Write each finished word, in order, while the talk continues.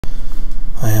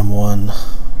I am one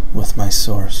with my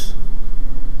source.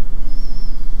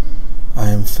 I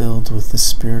am filled with the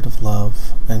spirit of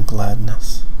love and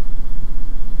gladness.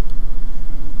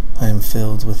 I am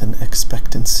filled with an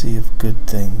expectancy of good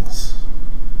things.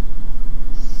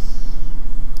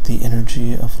 The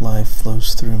energy of life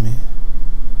flows through me.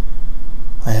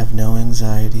 I have no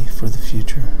anxiety for the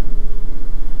future,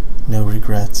 no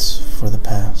regrets for the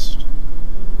past.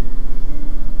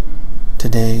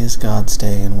 Today is God's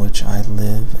day in which I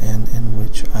live and in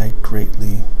which I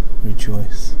greatly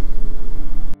rejoice.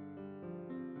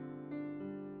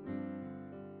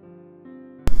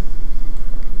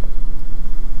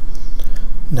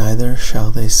 Neither shall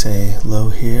they say, Lo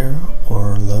here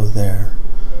or Lo there,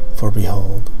 for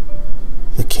behold,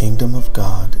 the kingdom of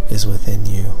God is within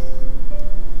you.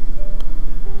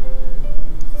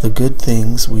 The good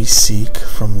things we seek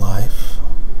from life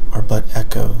are but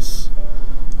echoes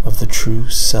of the true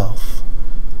self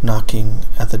knocking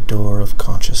at the door of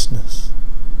consciousness.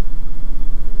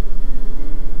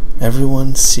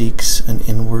 Everyone seeks an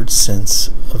inward sense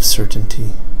of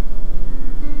certainty.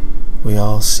 We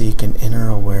all seek an inner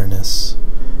awareness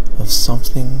of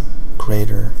something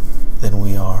greater than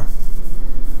we are.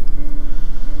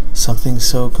 Something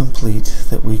so complete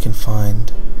that we can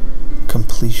find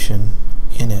completion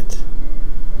in it.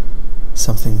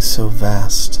 Something so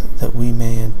vast that we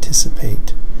may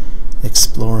anticipate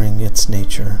exploring its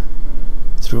nature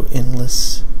through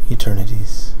endless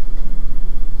eternities.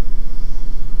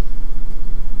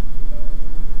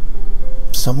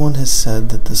 Someone has said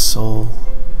that the soul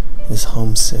is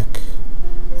homesick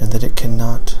and that it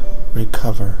cannot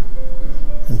recover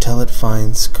until it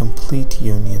finds complete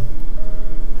union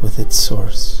with its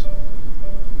source.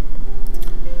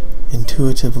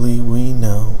 Intuitively, we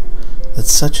know that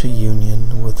such a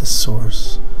union with the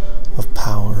source of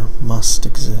power must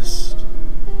exist.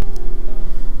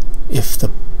 If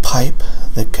the pipe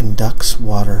that conducts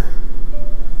water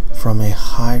from a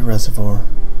high reservoir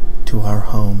to our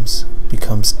homes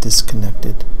becomes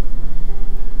disconnected,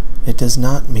 it does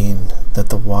not mean that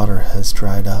the water has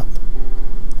dried up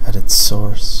at its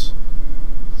source.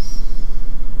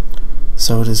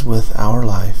 So it is with our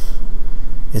life.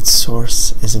 Its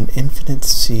source is an infinite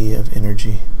sea of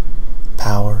energy,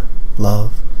 power,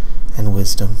 love, and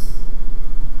wisdom.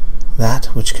 That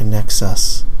which connects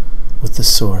us with the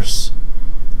source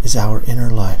is our inner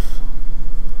life,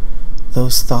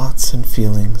 those thoughts and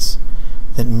feelings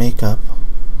that make up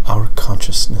our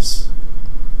consciousness.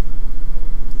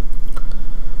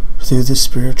 Through the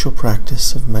spiritual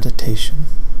practice of meditation,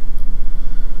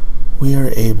 we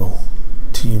are able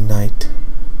to unite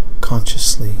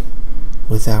consciously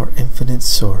with our infinite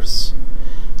source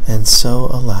and so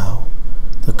allow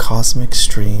the cosmic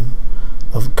stream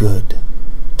of good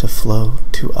to flow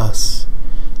to us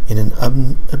in an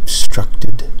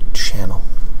unobstructed channel.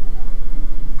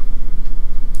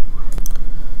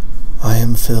 I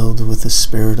am filled with the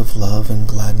spirit of love and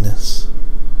gladness.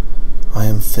 I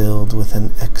am filled with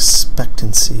an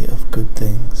expectancy of good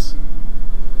things.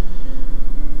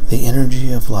 The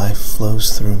energy of life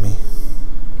flows through me.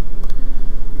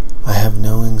 I have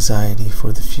no anxiety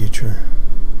for the future,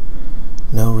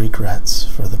 no regrets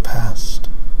for the past.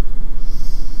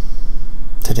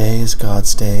 Today is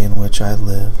God's day in which I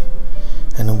live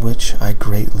and in which I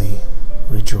greatly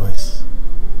rejoice.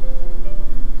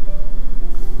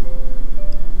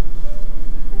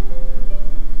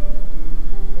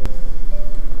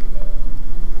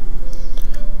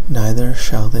 Neither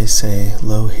shall they say,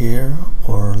 Lo here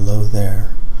or Lo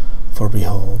there, for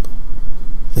behold,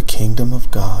 the kingdom of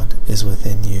God is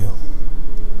within you.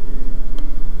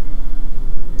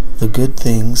 The good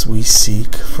things we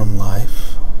seek from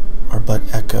life are but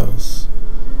echoes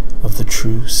of the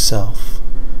true self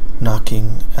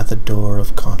knocking at the door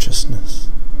of consciousness.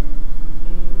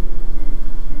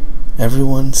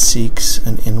 Everyone seeks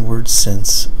an inward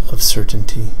sense of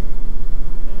certainty.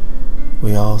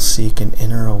 We all seek an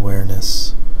inner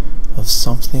awareness of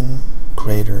something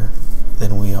greater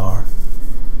than we are.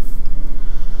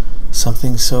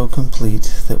 Something so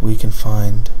complete that we can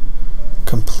find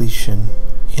completion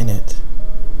in it.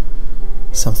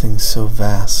 Something so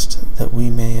vast that we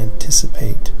may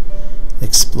anticipate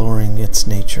exploring its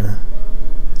nature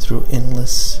through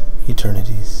endless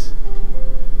eternities.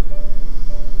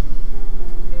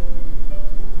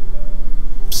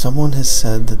 Someone has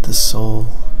said that the soul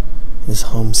is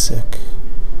homesick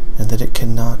and that it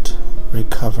cannot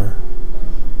recover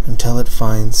until it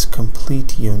finds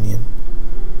complete union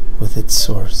with its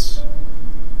source.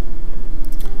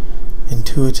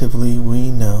 Intuitively,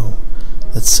 we know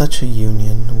that such a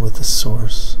union with the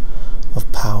source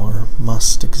of power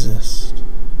must exist.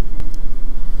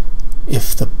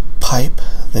 If the pipe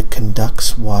that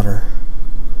conducts water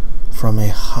from a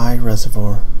high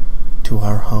reservoir to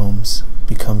our homes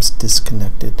becomes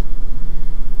disconnected,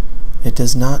 it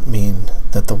does not mean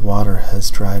that the water has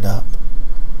dried up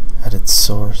at its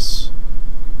source.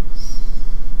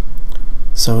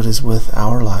 So it is with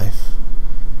our life.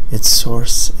 Its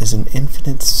source is an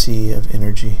infinite sea of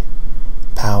energy,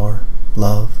 power,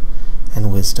 love,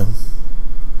 and wisdom.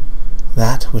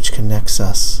 That which connects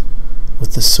us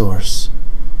with the source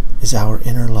is our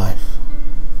inner life,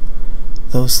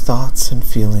 those thoughts and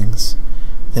feelings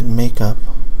that make up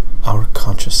our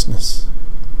consciousness.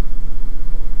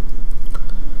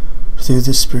 Through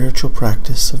the spiritual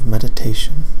practice of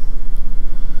meditation,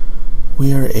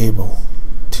 we are able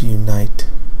to unite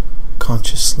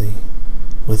consciously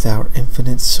with our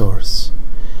infinite source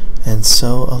and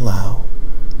so allow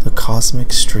the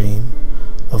cosmic stream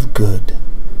of good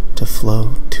to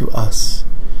flow to us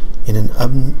in an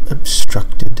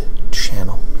unobstructed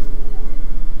channel.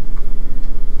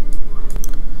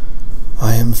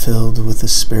 I am filled with the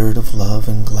spirit of love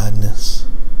and gladness.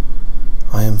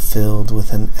 I am filled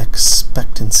with an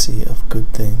expectancy of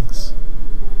good things.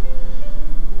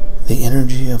 The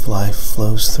energy of life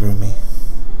flows through me.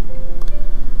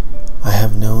 I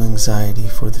have no anxiety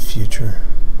for the future,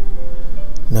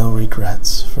 no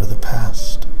regrets for the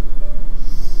past.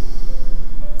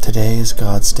 Today is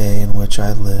God's day in which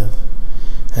I live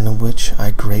and in which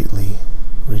I greatly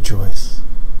rejoice.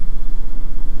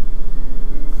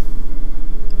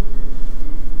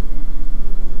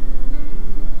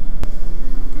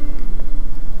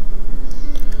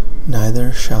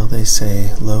 Neither shall they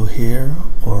say, Lo here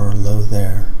or lo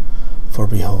there, for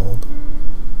behold,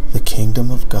 the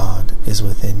kingdom of God is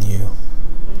within you.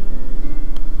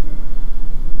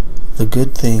 The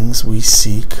good things we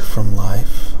seek from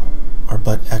life are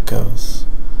but echoes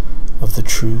of the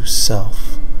true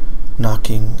self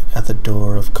knocking at the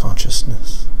door of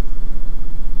consciousness.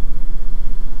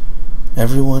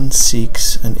 Everyone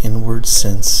seeks an inward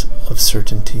sense of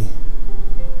certainty.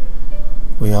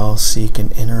 We all seek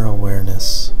an inner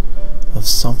awareness of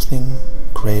something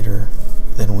greater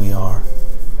than we are.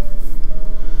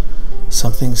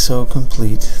 Something so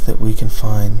complete that we can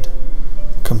find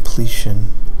completion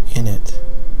in it.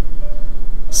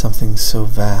 Something so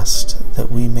vast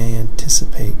that we may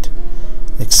anticipate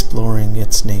exploring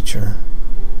its nature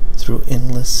through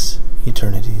endless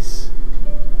eternities.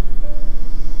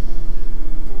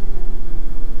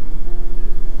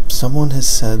 Someone has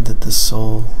said that the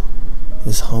soul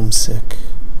is homesick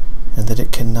and that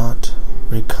it cannot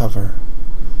recover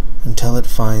until it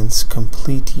finds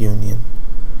complete union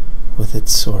with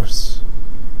its source.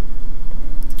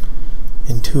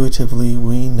 Intuitively,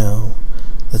 we know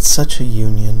that such a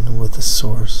union with the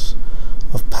source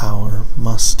of power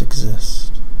must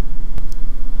exist.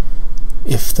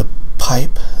 If the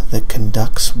pipe that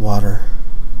conducts water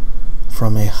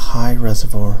from a high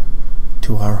reservoir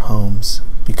to our homes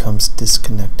becomes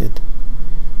disconnected,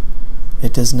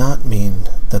 it does not mean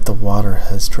that the water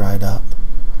has dried up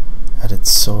at its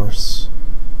source.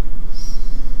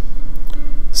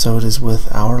 So it is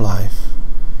with our life.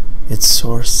 Its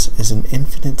source is an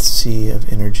infinite sea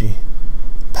of energy,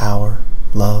 power,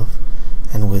 love,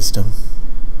 and wisdom.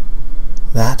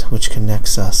 That which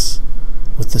connects us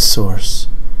with the source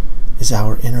is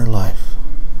our inner life,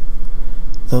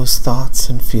 those thoughts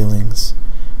and feelings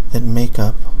that make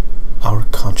up our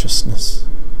consciousness.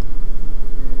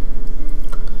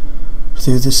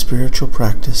 Through the spiritual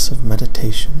practice of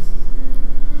meditation,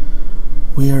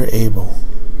 we are able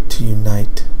to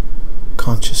unite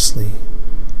consciously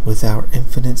with our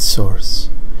infinite source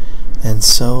and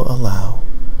so allow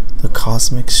the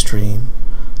cosmic stream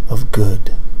of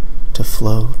good to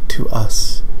flow to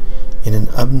us in an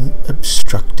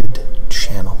unobstructed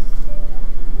channel.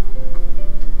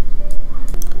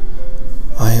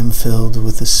 I am filled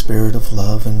with the spirit of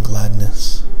love and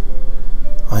gladness.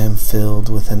 I am filled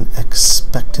with an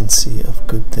expectancy of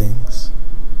good things.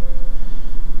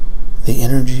 The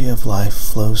energy of life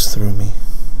flows through me.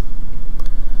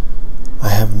 I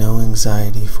have no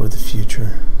anxiety for the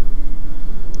future,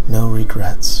 no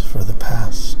regrets for the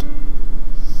past.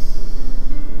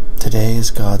 Today is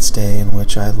God's day in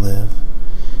which I live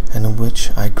and in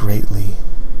which I greatly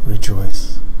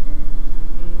rejoice.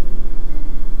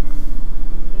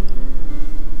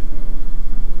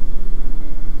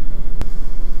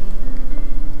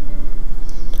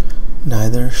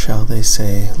 Neither shall they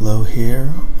say, Lo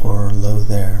here or lo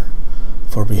there,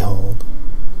 for behold,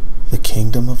 the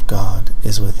kingdom of God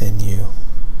is within you.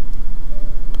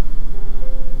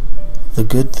 The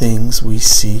good things we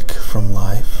seek from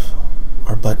life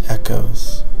are but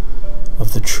echoes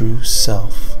of the true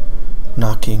self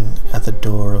knocking at the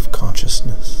door of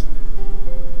consciousness.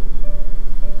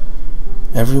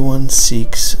 Everyone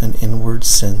seeks an inward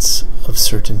sense of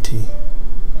certainty.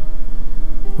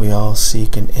 We all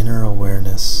seek an inner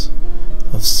awareness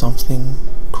of something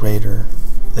greater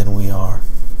than we are.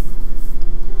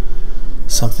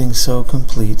 Something so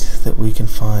complete that we can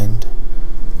find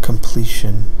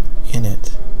completion in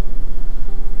it.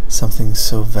 Something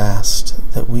so vast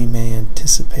that we may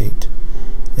anticipate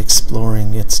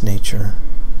exploring its nature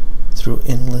through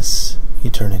endless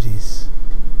eternities.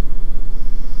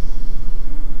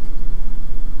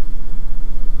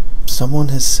 Someone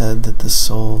has said that the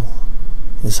soul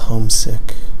is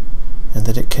homesick and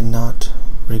that it cannot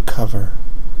recover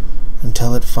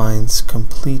until it finds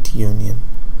complete union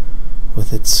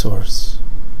with its source.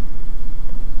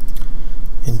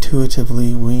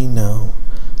 Intuitively, we know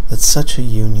that such a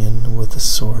union with the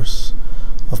source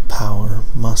of power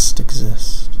must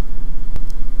exist.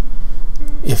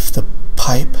 If the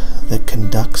pipe that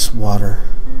conducts water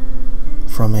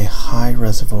from a high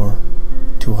reservoir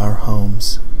to our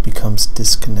homes becomes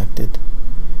disconnected,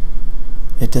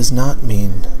 it does not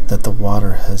mean that the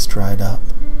water has dried up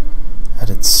at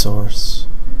its source.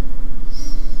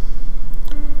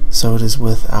 So it is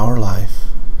with our life.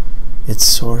 Its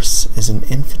source is an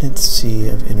infinite sea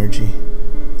of energy,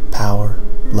 power,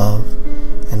 love,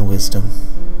 and wisdom.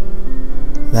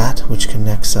 That which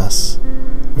connects us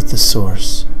with the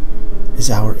source is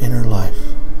our inner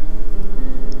life.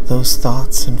 Those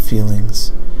thoughts and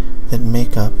feelings that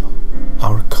make up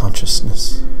our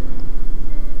consciousness.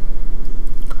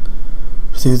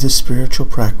 Through the spiritual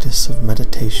practice of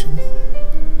meditation,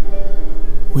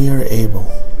 we are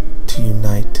able to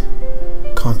unite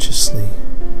consciously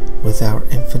with our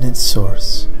infinite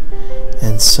source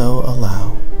and so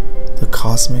allow the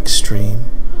cosmic stream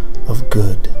of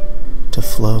good to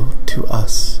flow to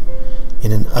us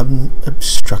in an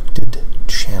unobstructed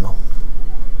channel.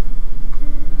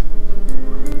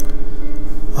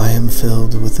 I am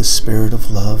filled with the spirit of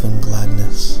love and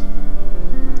gladness.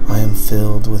 I am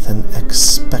filled with an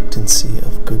expectancy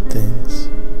of good things.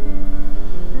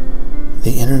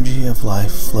 The energy of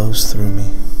life flows through me.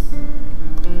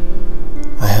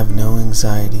 I have no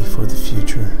anxiety for the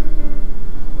future,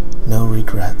 no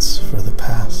regrets for the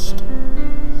past.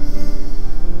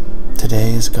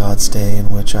 Today is God's day in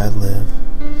which I live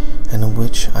and in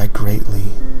which I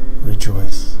greatly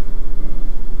rejoice.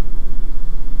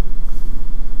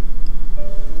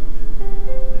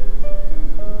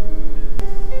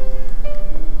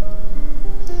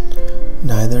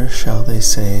 Neither shall they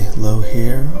say, Lo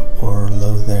here or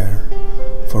lo there,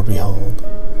 for behold,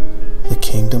 the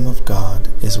kingdom of God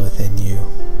is within you.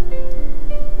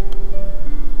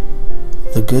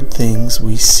 The good things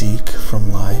we seek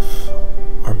from life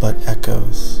are but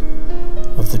echoes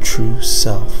of the true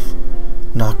self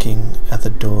knocking at the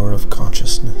door of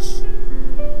consciousness.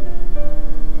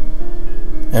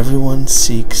 Everyone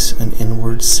seeks an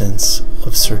inward sense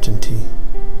of certainty.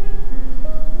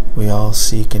 We all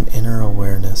seek an inner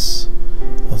awareness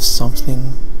of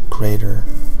something greater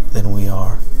than we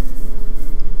are.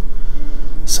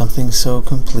 Something so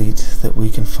complete that we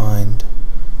can find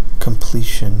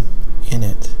completion in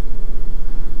it.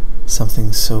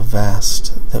 Something so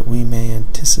vast that we may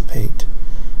anticipate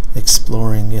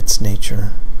exploring its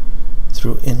nature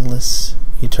through endless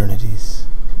eternities.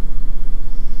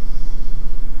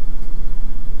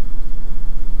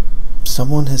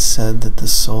 Someone has said that the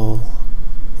soul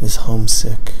is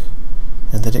homesick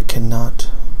and that it cannot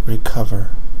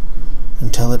recover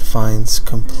until it finds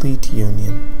complete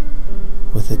union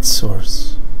with its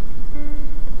source.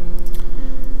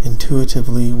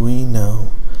 Intuitively, we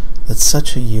know that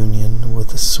such a union with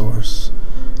the source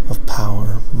of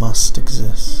power must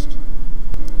exist.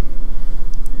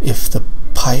 If the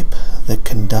pipe that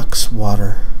conducts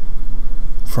water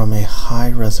from a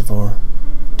high reservoir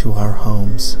to our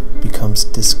homes becomes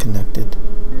disconnected,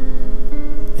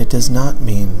 it does not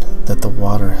mean that the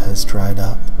water has dried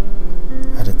up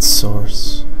at its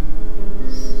source.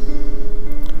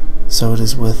 So it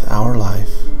is with our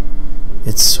life.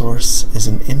 Its source is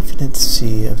an infinite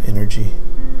sea of energy,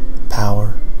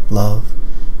 power, love,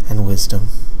 and wisdom.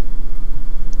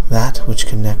 That which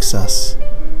connects us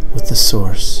with the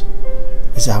source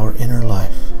is our inner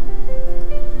life.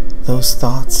 Those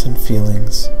thoughts and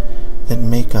feelings that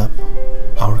make up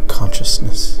our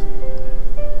consciousness.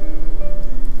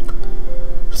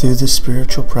 Through the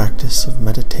spiritual practice of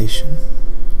meditation,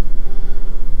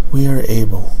 we are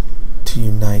able to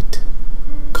unite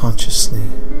consciously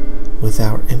with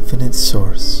our infinite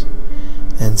source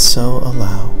and so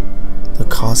allow the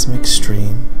cosmic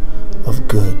stream of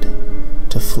good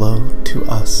to flow to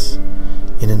us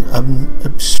in an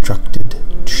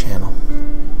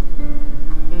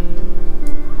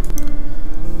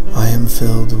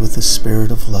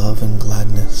spirit of love and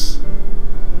gladness.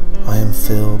 I am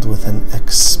filled with an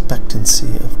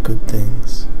expectancy of good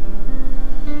things.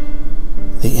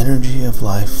 The energy of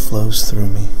life flows through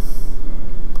me.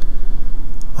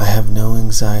 I have no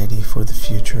anxiety for the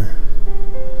future,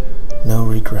 no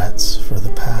regrets for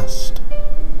the past.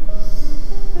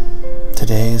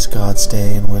 Today is God's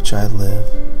day in which I live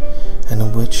and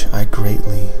in which I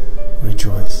greatly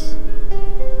rejoice.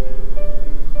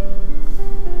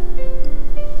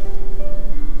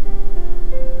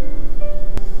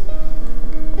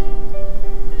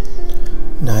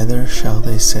 Neither shall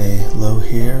they say, Lo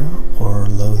here or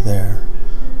Lo there,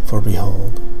 for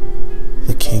behold,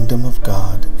 the kingdom of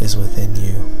God is within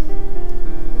you.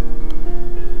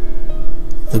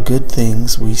 The good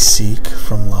things we seek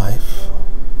from life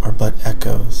are but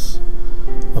echoes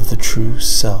of the true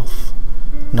self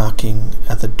knocking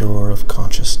at the door of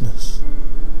consciousness.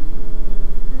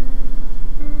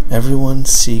 Everyone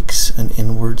seeks an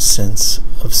inward sense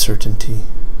of certainty.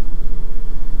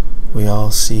 We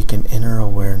all seek an inner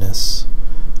awareness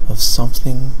of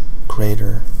something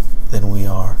greater than we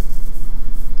are.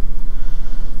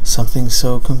 Something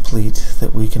so complete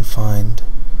that we can find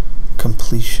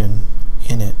completion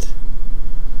in it.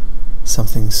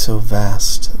 Something so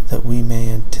vast that we may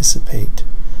anticipate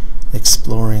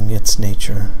exploring its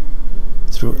nature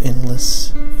through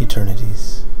endless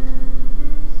eternities.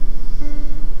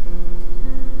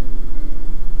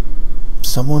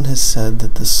 Someone has said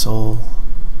that the soul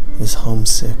is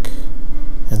homesick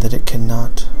and that it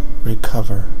cannot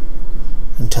recover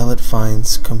until it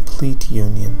finds complete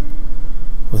union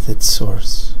with its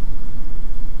source.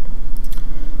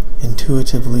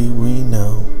 Intuitively, we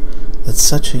know that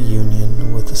such a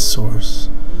union with the source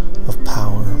of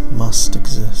power must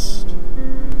exist.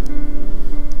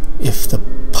 If the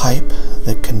pipe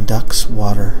that conducts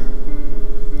water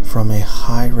from a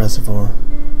high reservoir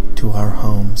to our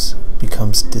homes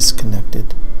becomes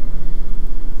disconnected,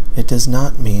 it does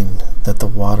not mean that the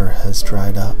water has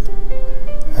dried up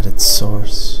at its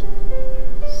source.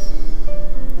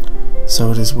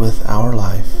 So it is with our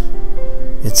life.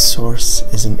 Its source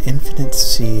is an infinite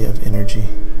sea of energy,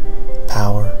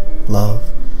 power,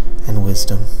 love, and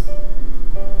wisdom.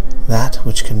 That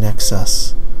which connects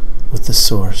us with the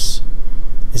source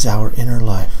is our inner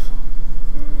life,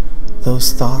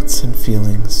 those thoughts and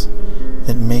feelings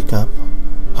that make up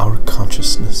our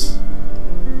consciousness.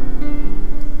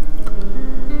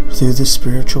 Through the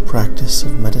spiritual practice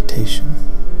of meditation,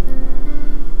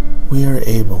 we are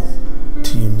able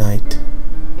to unite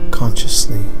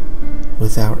consciously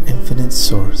with our infinite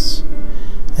source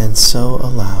and so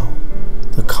allow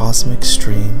the cosmic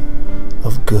stream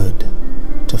of good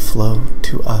to flow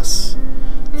to us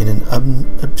in an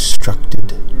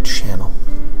unobstructed channel.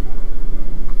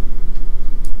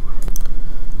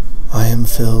 I am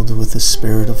filled with the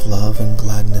spirit of love and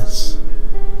gladness.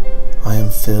 I am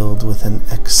filled with an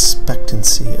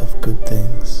expectancy of good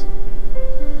things.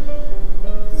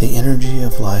 The energy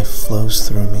of life flows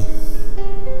through me.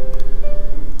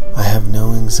 I have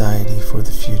no anxiety for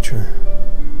the future,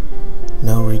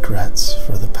 no regrets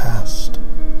for the past.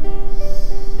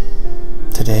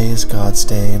 Today is God's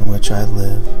day in which I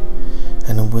live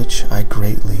and in which I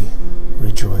greatly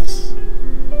rejoice.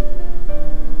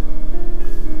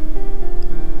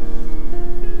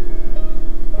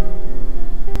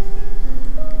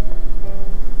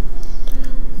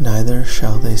 Neither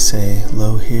shall they say,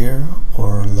 Lo here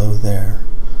or Lo there,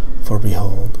 for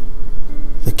behold,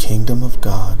 the kingdom of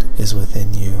God is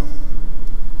within you.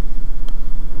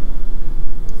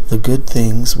 The good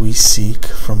things we seek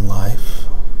from life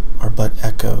are but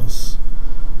echoes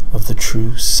of the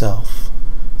true self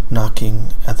knocking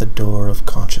at the door of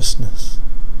consciousness.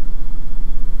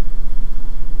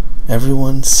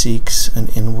 Everyone seeks an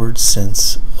inward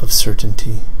sense of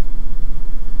certainty.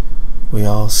 We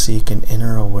all seek an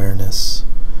inner awareness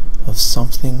of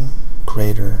something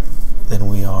greater than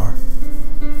we are.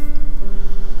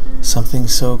 Something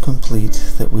so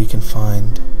complete that we can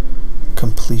find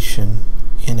completion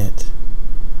in it.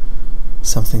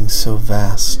 Something so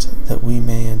vast that we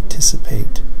may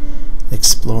anticipate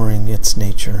exploring its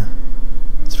nature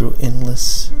through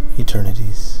endless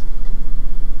eternities.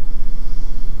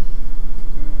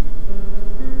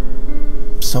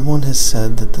 Someone has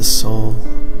said that the soul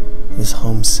is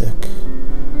homesick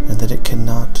and that it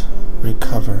cannot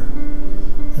recover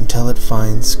until it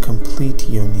finds complete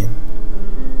union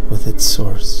with its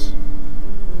source.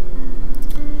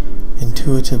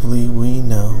 Intuitively, we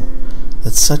know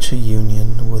that such a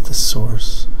union with the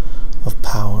source of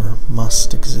power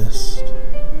must exist.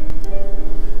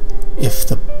 If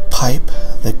the pipe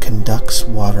that conducts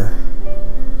water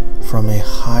from a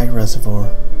high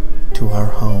reservoir to our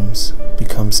homes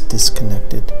becomes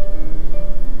disconnected,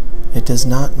 it does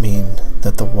not mean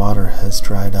that the water has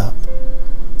dried up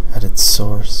at its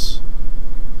source.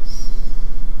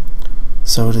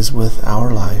 So it is with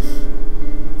our life.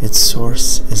 Its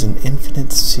source is an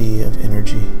infinite sea of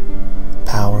energy,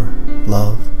 power,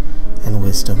 love, and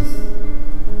wisdom.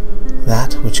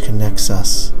 That which connects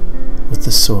us with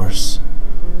the source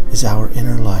is our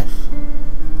inner life.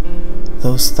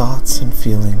 Those thoughts and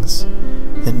feelings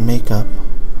that make up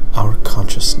our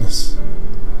consciousness.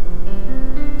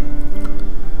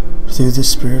 Through the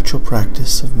spiritual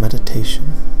practice of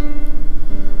meditation,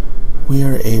 we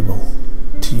are able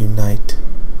to unite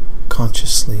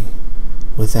consciously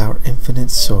with our infinite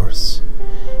source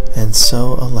and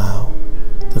so allow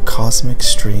the cosmic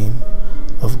stream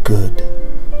of good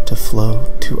to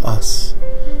flow to us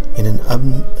in an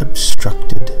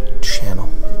unobstructed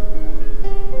channel.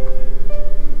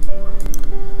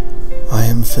 I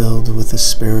am filled with the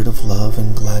spirit of love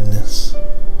and gladness.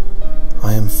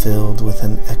 I am filled with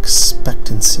an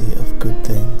expectancy of good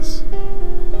things.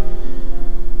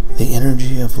 The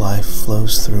energy of life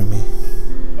flows through me.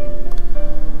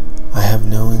 I have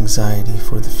no anxiety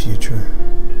for the future,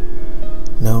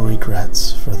 no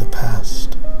regrets for the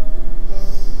past.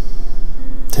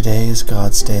 Today is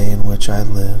God's day in which I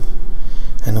live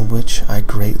and in which I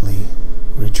greatly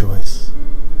rejoice.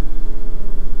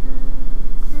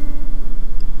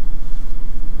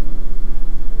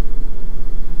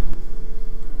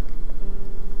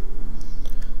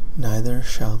 Neither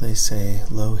shall they say,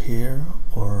 Lo here,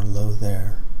 or Lo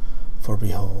there, for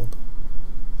behold,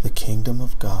 the kingdom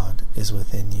of God is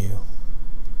within you.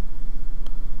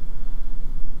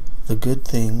 The good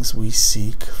things we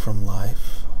seek from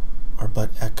life are but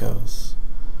echoes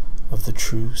of the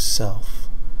true self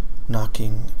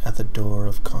knocking at the door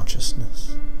of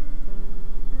consciousness.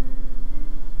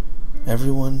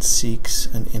 Everyone seeks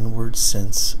an inward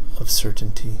sense of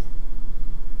certainty.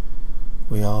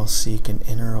 We all seek an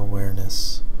inner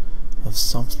awareness of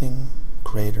something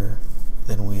greater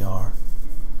than we are.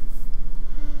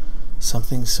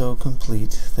 Something so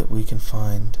complete that we can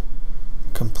find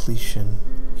completion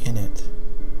in it.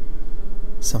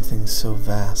 Something so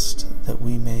vast that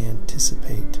we may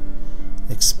anticipate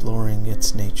exploring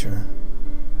its nature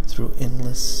through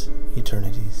endless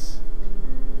eternities.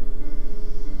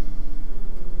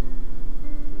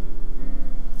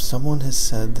 Someone has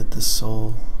said that the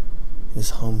soul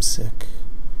is homesick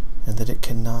and that it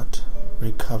cannot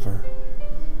recover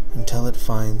until it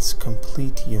finds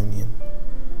complete union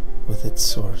with its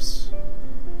source.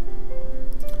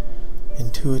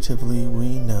 Intuitively,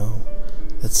 we know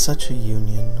that such a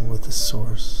union with the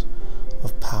source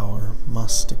of power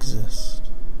must exist.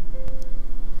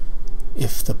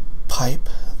 If the pipe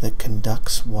that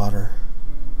conducts water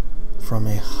from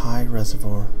a high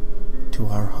reservoir to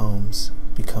our homes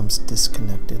becomes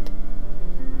disconnected,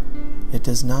 it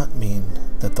does not mean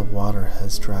that the water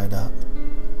has dried up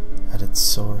at its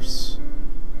source.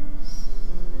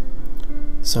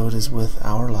 So it is with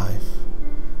our life.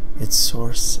 Its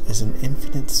source is an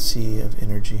infinite sea of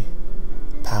energy,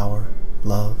 power,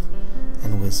 love,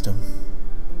 and wisdom.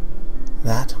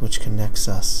 That which connects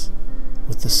us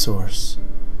with the source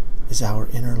is our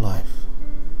inner life.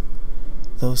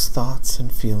 Those thoughts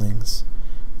and feelings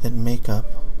that make up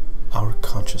our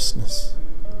consciousness.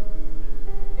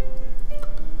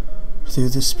 Through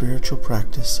the spiritual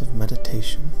practice of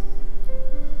meditation,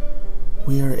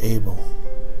 we are able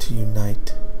to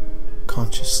unite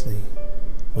consciously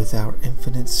with our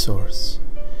infinite source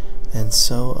and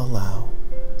so allow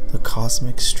the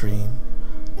cosmic stream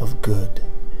of good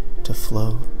to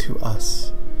flow to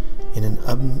us in an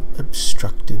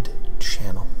unobstructed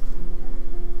channel.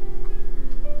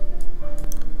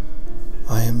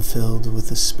 I am filled with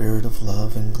the spirit of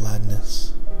love and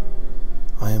gladness.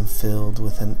 I am filled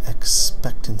with an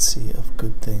expectancy of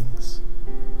good things.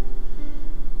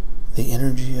 The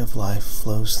energy of life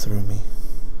flows through me.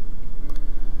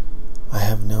 I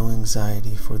have no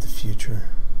anxiety for the future,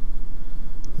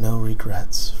 no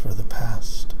regrets for the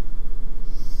past.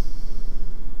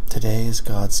 Today is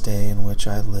God's day in which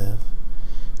I live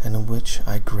and in which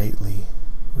I greatly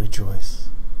rejoice.